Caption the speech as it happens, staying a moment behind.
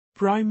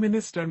Prime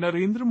Minister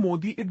Narendra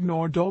Modi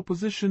ignored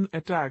opposition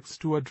attacks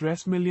to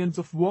address millions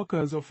of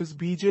workers of his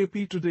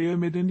BJP today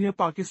amid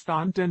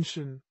India-Pakistan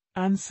tension,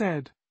 and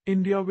said,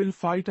 "India will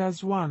fight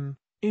as one,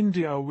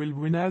 India will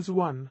win as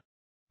one."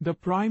 The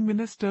Prime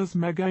Minister's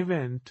mega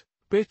event,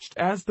 pitched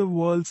as the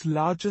world's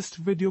largest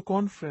video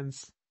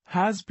conference,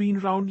 has been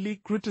roundly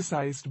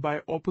criticized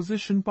by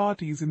opposition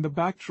parties in the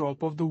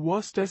backdrop of the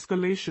worst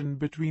escalation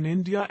between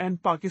India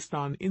and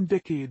Pakistan in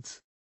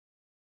decades.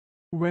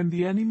 When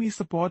the enemy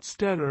supports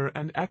terror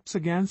and acts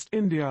against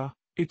India,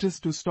 it is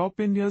to stop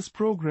India's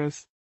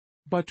progress.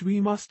 But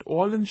we must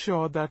all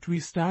ensure that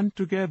we stand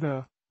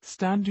together,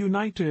 stand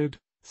united,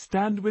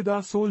 stand with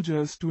our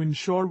soldiers to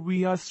ensure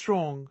we are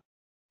strong.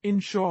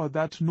 Ensure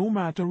that no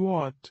matter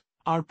what,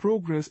 our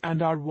progress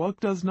and our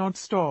work does not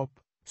stop,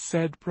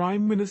 said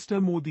Prime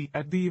Minister Modi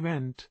at the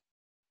event.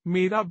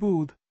 Mera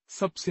booth,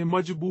 sabse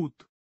majboot.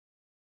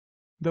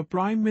 The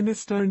Prime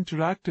Minister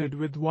interacted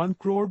with 1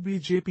 crore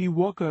BJP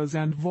workers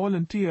and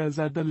volunteers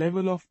at the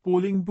level of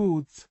polling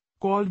booths,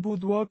 called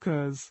booth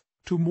workers,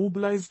 to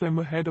mobilize them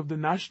ahead of the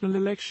national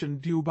election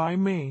due by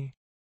May.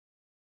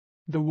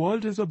 The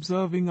world is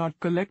observing our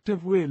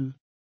collective will.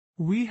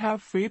 We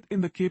have faith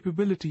in the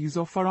capabilities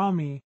of our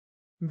army.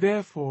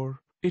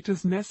 Therefore, it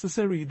is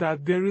necessary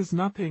that there is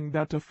nothing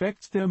that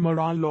affects their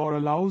morale or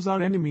allows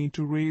our enemy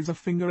to raise a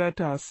finger at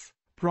us,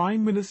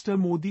 Prime Minister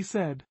Modi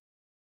said.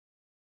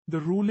 The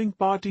ruling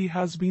party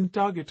has been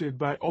targeted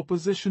by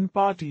opposition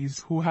parties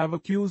who have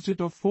accused it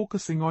of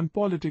focusing on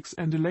politics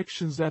and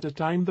elections at a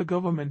time the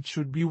government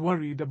should be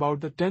worried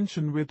about the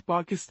tension with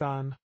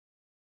Pakistan.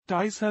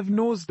 Ties have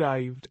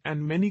nosedived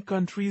and many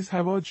countries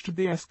have urged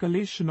the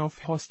escalation of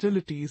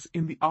hostilities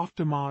in the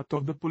aftermath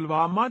of the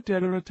Pulwama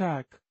terror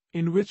attack,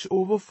 in which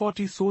over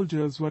 40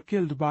 soldiers were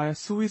killed by a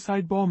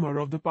suicide bomber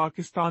of the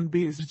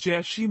Pakistan-based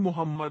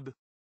Jaish-e-Mohammed.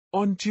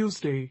 On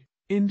Tuesday,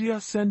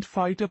 India sent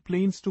fighter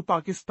planes to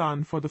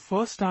Pakistan for the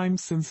first time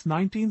since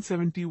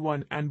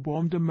 1971 and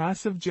bombed a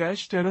massive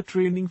Jaish terror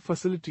training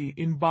facility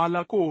in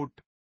Balakot.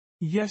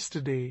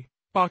 Yesterday,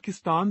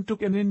 Pakistan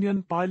took an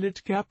Indian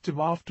pilot captive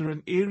after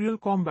an aerial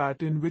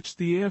combat in which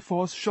the Air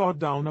Force shot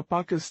down a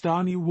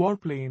Pakistani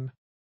warplane.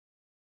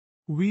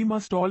 We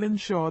must all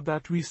ensure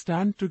that we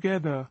stand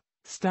together,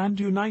 stand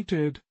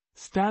united,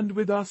 stand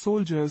with our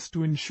soldiers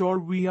to ensure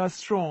we are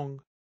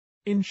strong.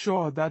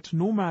 Ensure that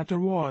no matter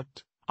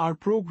what, our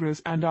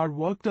progress and our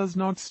work does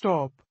not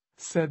stop,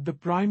 said the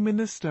Prime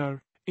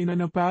Minister, in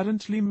an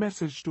apparently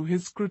message to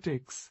his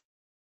critics.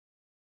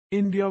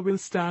 India will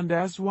stand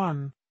as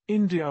one,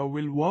 India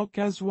will work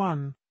as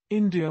one,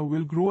 India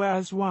will grow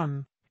as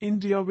one,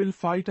 India will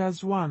fight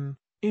as one,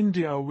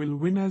 India will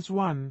win as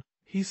one,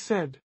 he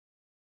said.